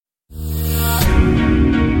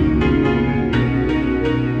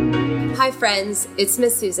Hi friends, it's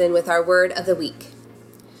Miss Susan with our Word of the Week.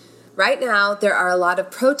 Right now, there are a lot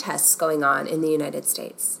of protests going on in the United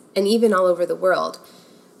States, and even all over the world.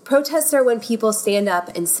 Protests are when people stand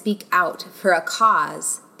up and speak out for a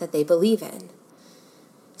cause that they believe in.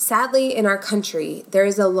 Sadly, in our country, there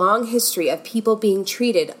is a long history of people being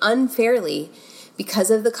treated unfairly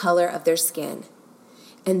because of the color of their skin.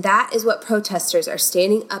 And that is what protesters are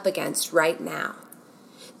standing up against right now.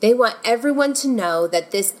 They want everyone to know that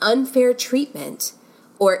this unfair treatment,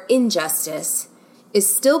 or injustice,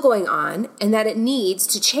 is still going on and that it needs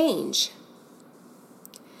to change.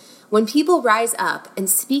 When people rise up and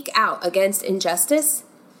speak out against injustice,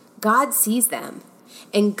 God sees them,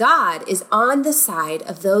 and God is on the side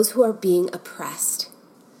of those who are being oppressed.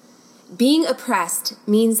 Being oppressed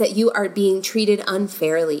means that you are being treated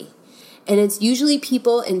unfairly, and it's usually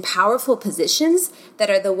people in powerful positions that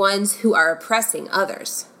are the ones who are oppressing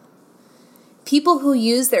others. People who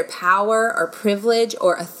use their power or privilege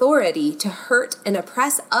or authority to hurt and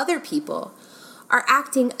oppress other people are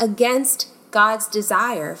acting against God's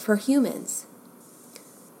desire for humans.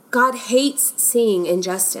 God hates seeing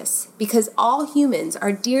injustice because all humans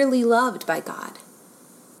are dearly loved by God.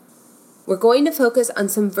 We're going to focus on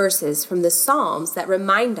some verses from the Psalms that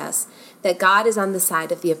remind us that God is on the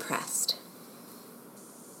side of the oppressed.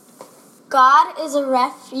 God is a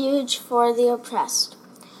refuge for the oppressed.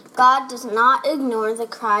 God does not ignore the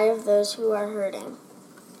cry of those who are hurting.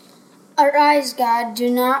 Arise, God, do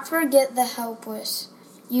not forget the helpless.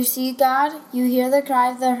 You see, God, you hear the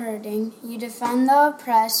cry of the hurting. You defend the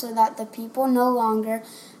oppressed so that the people no longer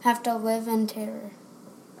have to live in terror.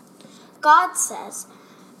 God says,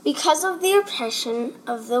 because of the oppression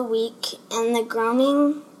of the weak and the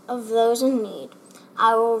groaning of those in need,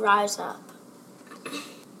 I will rise up.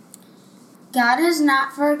 God has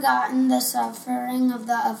not forgotten the suffering of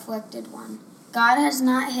the afflicted one. God has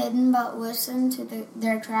not hidden but listened to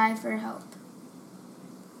their cry for help.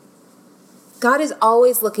 God is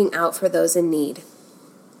always looking out for those in need.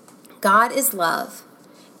 God is love,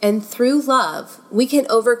 and through love, we can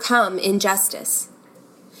overcome injustice.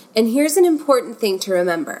 And here's an important thing to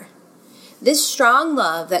remember. This strong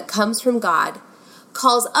love that comes from God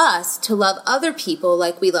calls us to love other people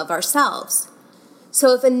like we love ourselves.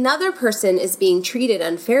 So if another person is being treated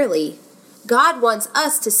unfairly, God wants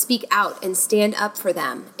us to speak out and stand up for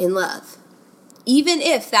them in love. Even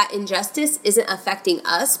if that injustice isn't affecting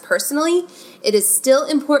us personally, it is still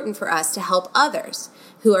important for us to help others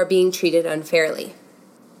who are being treated unfairly.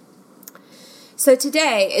 So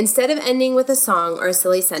today, instead of ending with a song or a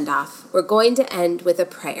silly send-off, we're going to end with a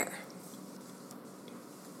prayer.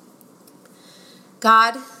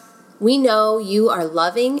 God, we know you are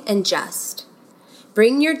loving and just.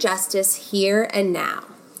 Bring your justice here and now.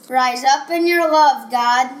 Rise up in your love,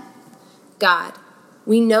 God. God,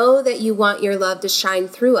 we know that you want your love to shine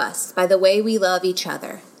through us by the way we love each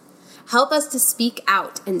other. Help us to speak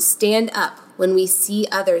out and stand up when we see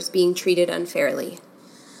others being treated unfairly.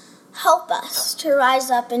 Help us to rise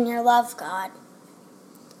up in your love, God.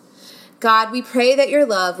 God, we pray that your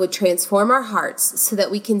love would transform our hearts so that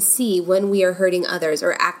we can see when we are hurting others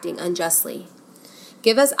or acting unjustly.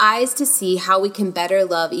 Give us eyes to see how we can better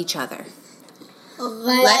love each other.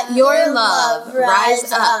 Let your love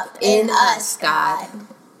rise up in us, God.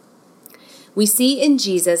 We see in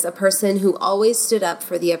Jesus a person who always stood up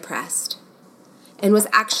for the oppressed and was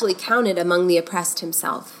actually counted among the oppressed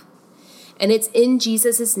himself. And it's in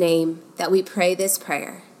Jesus' name that we pray this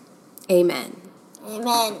prayer. Amen.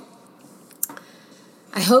 Amen.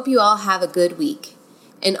 I hope you all have a good week.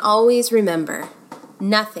 And always remember,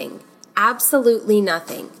 nothing, absolutely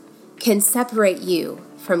nothing, can separate you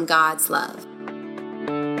from God's love.